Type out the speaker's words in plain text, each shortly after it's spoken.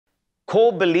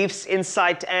core beliefs,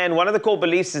 insight, and one of the core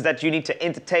beliefs is that you need to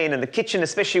entertain in the kitchen,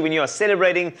 especially when you are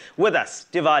celebrating with us,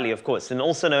 Diwali, of course, and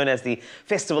also known as the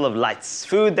Festival of Lights.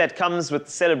 Food that comes with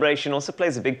the celebration also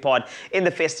plays a big part in the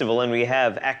festival, and we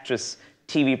have actress,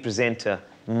 TV presenter,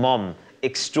 mom,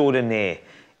 extraordinaire,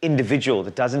 individual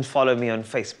that doesn't follow me on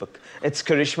Facebook. It's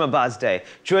Carishma Basday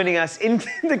joining us in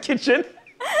the kitchen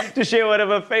to share one of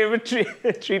her favorite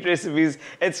treat recipes.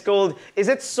 It's called, is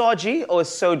it Soji or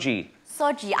Soji?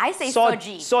 Soji. I say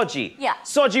Soji. Soji. Yeah.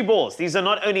 Soji balls. These are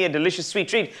not only a delicious sweet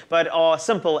treat, but are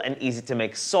simple and easy to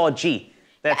make. Soji.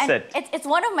 That's it. It's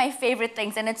one of my favorite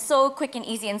things, and it's so quick and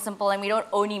easy and simple, and we don't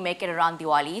only make it around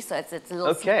Diwali, so it's a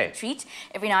little simple treat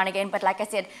every now and again. But like I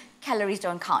said, calories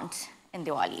don't count in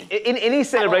Diwali. In any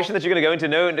celebration that you're going to go into,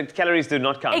 no, the calories do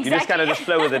not count. Exactly. You just kind of just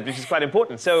flow with it, which is quite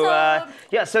important. So,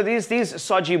 yeah, so these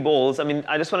Soji balls, I mean,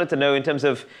 I just wanted to know in terms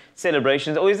of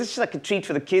celebrations, or is this just like a treat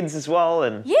for the kids as well?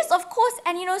 And yes, of course.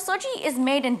 And, you know, Soji is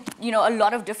made in, you know, a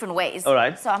lot of different ways. All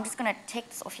right. So I'm just going to take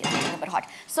this off here. It's a little bit hot.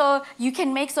 So you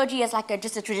can make Soji as like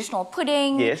just a traditional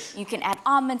pudding. Yes. You can add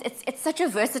almonds. It's such a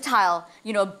versatile,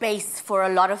 you know, base for a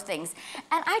lot of things.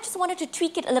 And I just wanted to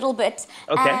tweak it a little bit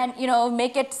and, you know,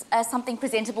 make it something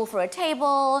presentable for a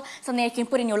table, something you can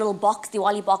put in your little box,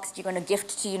 Diwali box that you're going to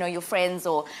gift to, you know, your friends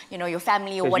or, you know, your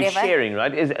family or whatever. You're sharing,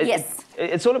 right? Yes.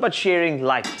 It's all about sharing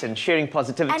light and sharing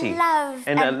positivity. And love.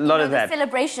 And a lot of that.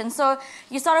 Celebration. So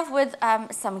you start off with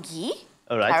some ghee,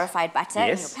 clarified butter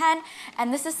in your pan.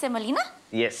 And this is semolina.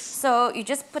 Yes. So you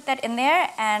just put that in there,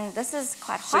 and this is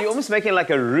quite hot. So you're almost making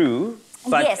like a roux,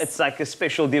 but it's like a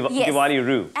special Diwali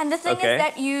roux. And the thing is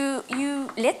that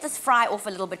you let this fry off a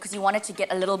little bit because you want it to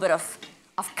get a little bit of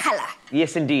colour.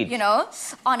 Yes, indeed. You know,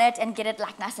 on it and get it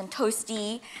like nice and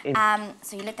toasty.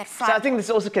 So you let that fry. So I think this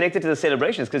is also connected to the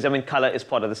celebrations because, I mean, colour is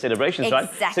part of the celebrations, right?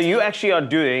 Exactly. So you actually are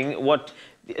doing what,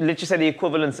 let's just say the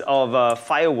equivalence of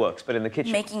fireworks, but in the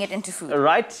kitchen. Making it into food.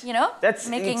 Right? You know? That's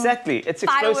making exactly. It's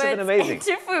explosive and amazing.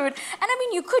 Into food. And I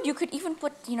mean, you could even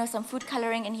put, you know, some food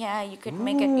colouring in here. You could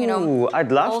make it, you know,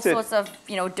 I'd love all sorts of,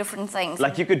 you know, different things.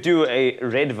 Like you could do a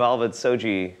red velvet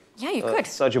Soji. Yeah, you could.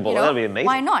 Soji ball. You know, that'd be amazing.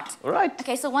 Why not? All right.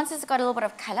 Okay, so once it's got a little bit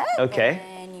of colour,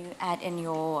 then you add in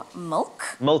your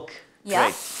milk. Milk. Yeah.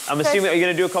 Great. I'm assuming, are you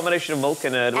going to do a combination of milk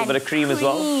and a little bit of cream as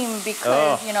well? Cream,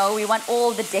 because, you know, we want all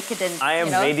the decadence. I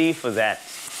am ready for that.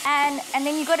 And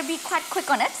then you got to be quite quick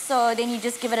on it. So then you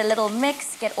just give it a little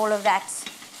mix, get all of that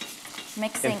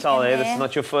mixing in there. This is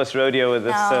not your first rodeo with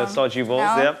this Soji balls.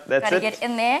 No, Yeah, that's gotta get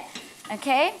in there.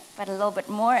 Okay, put a little bit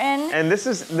more in. And this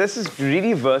is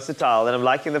really versatile, and I'm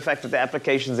liking the fact that the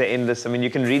applications are endless. I mean, you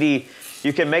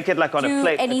can make it like on a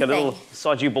plate, like a little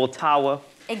Soji ball tower.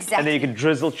 Exactly. And then you can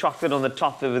drizzle chocolate on the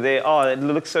top over there. Oh, it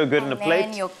looks so good on a plate.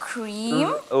 And then your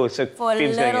cream. Oh, so for a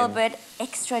little bit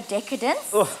extra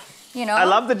decadence. Oh. You know, I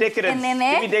love the decadence. And then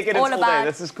give me decadence all day.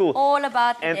 This is cool. All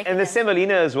about the decadence. And the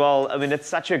semolina as well. I mean, it's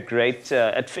such a great.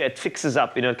 It fixes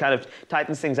up. You know, it kind of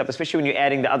tightens things up, especially when you're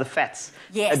adding the other fats.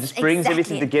 Yes, it just brings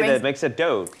everything together. It makes a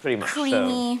dough, pretty much.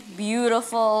 Creamy,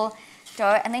 beautiful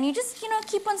dough, and then you just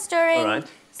keep on stirring,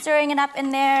 stirring it up in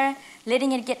there,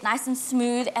 letting it get nice and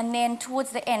smooth, and then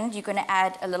towards the end you're going to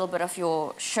add a little bit of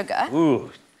your sugar.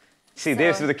 Ooh. See,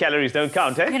 there's where the calories don't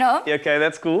count, eh? You know? Okay,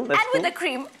 that's cool. That's with the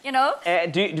cream, you know?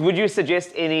 Would you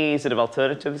suggest any sort of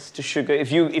alternatives to sugar?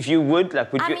 If you would,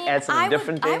 like, would you add something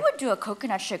different there? I would do a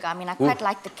coconut sugar. I mean, I quite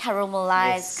like the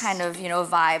caramelized kind of, you know,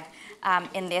 vibe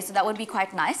in there. So that would be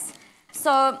quite nice.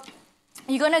 So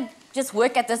you're going to just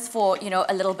work at this for, you know,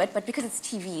 a little bit. But because it's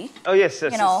TV, oh, yes,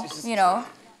 you know,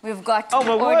 we've got... Oh,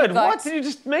 my word. What did you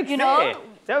just make there?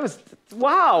 That was...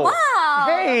 Wow. Wow.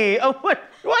 Hey. Oh, what?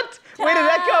 Where did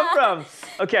that come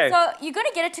from? Okay. So you're going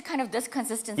to get it to kind of this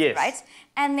consistency, right?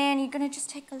 And then you're going to just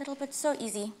take a little bit, so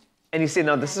easy. And you see,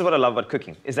 now this is what I love about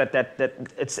cooking, is that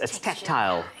it's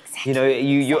tactile. Exactly. You know,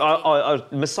 you are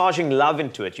massaging love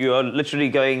into it. You are literally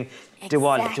going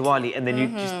Diwali, and then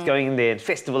you're just going in there, and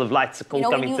Festival of Lights are coming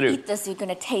through. When you eat this, you're going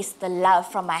to taste the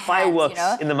love from my hands, fireworks you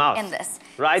know, in the mouth. In this.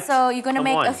 Right? So you're going to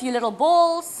make a few little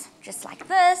balls, just like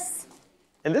this.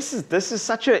 And this is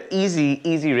such an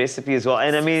easy recipe as well.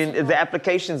 And I mean, the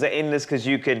applications are endless because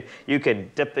you can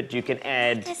dip it, you can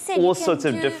add all sorts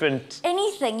of different...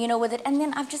 anything, you know, with it. And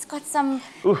then I've just got some...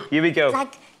 Ooh, here we go.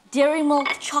 Like dairy milk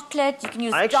chocolate. You can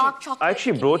use dark chocolate. I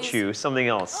actually brought you something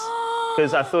else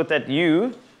because I thought that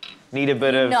you need a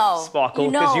bit of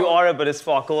sparkle because you are a bit of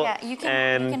sparkle. Yeah, you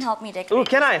can help me decorate. Oh,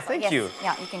 can I? Thank you.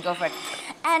 Yeah, you can go for it.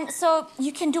 And so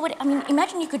you can do it. I mean,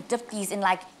 imagine you could dip these in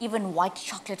like even white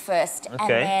chocolate first, and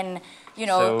then you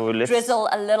know drizzle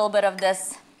a little bit of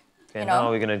this. Okay, now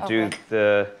we're gonna do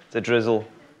the drizzle,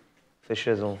 the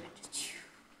shizzle.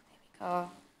 There we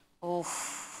go.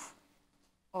 Oof.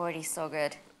 Already so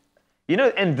good. You know,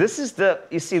 and this is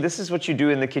this is what you do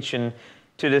in the kitchen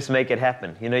to just make it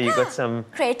happen. You know, you got some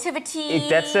creativity.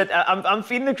 That's it. I'm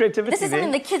feeding the creativity. This is something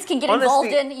there. the kids can get involved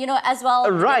in, you know, as well.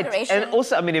 Right, Decoration. and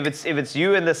also, I mean, if it's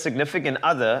you and the significant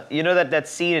other, you know that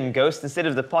scene in Ghost, instead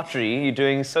of the pottery, you're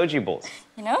doing soji balls.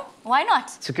 You know, why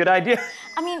not? It's a good idea.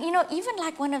 I mean, you know, even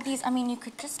like one of these, I mean, you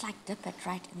could just like dip it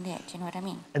right in there. Do you know what I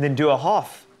mean? And then do a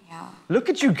half. Yeah. Look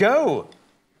at you go.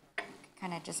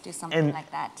 Kind of just do something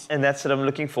like that. And that's what I'm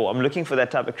looking for. I'm looking for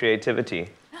that type of creativity.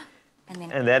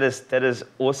 And that is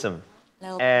awesome.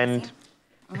 And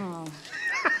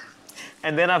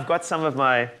and then I've got some of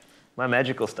my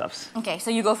magical stuffs. Okay,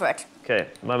 so you go for it. Okay,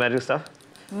 my magical stuff.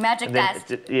 Magic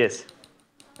dust. Yes,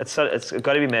 it's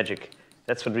got to be magic.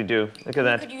 That's what we do. Look at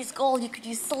that. You could use gold. You could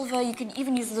use silver. You could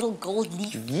even use a little gold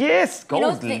leaf. Yes,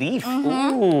 gold leaf.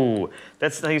 Ooh,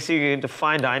 that's now you see you're into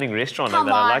fine dining restaurant like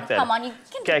that. I like that. Come on,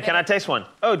 Okay, can I taste one?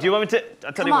 Oh, do you want me to?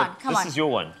 I'll tell you what. This is your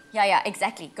one. Yeah,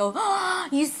 exactly. Go.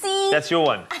 You see? That's your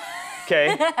one.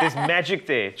 Okay, there's magic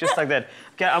there, just like that.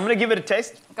 Okay, I'm gonna give it a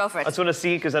taste. Go for it. I just want to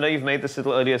see, because I know you've made this a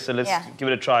little earlier, so let's give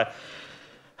it a try.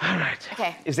 All right.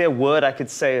 Okay. Is there a word I could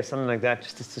say or something like that,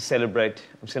 just to celebrate?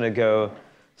 I'm just gonna go,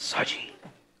 Soji.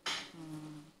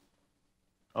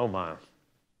 Oh my.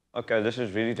 Okay, this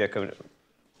is really decorative.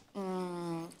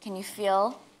 Can you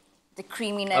feel the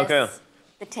creaminess,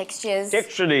 the textures?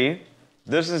 Texturally,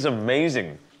 this is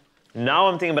amazing. Now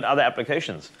I'm thinking about other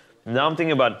applications. Now I'm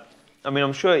thinking about, I mean,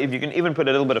 I'm sure if you can even put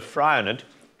a little bit of fry on it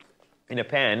in a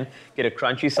pan, get a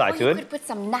crunchy side to it. You could put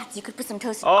some nuts, you could put some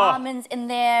toasted almonds in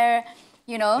there,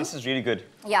 you know. This is really good.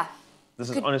 Yeah. This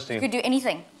is honestly. You could do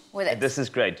anything with it. This is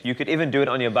great. You could even do it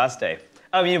on your birthday.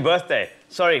 I mean, your birthday.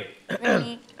 Sorry.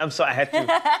 Really? I'm sorry, I had to. I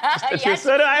had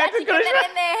to get that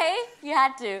in there, hey? You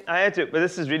had to. I had to, but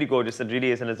this is really gorgeous. It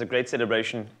really is, and it's a great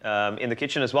celebration in the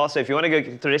kitchen as well. So if you want to go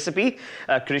get the recipe,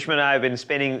 Carishma and I have been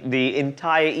spending the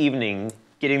entire evening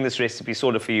getting this recipe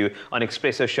sorted for you on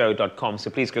expressoshow.com. So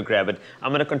please go grab it.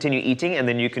 I'm going to continue eating, and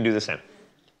then you can do the same.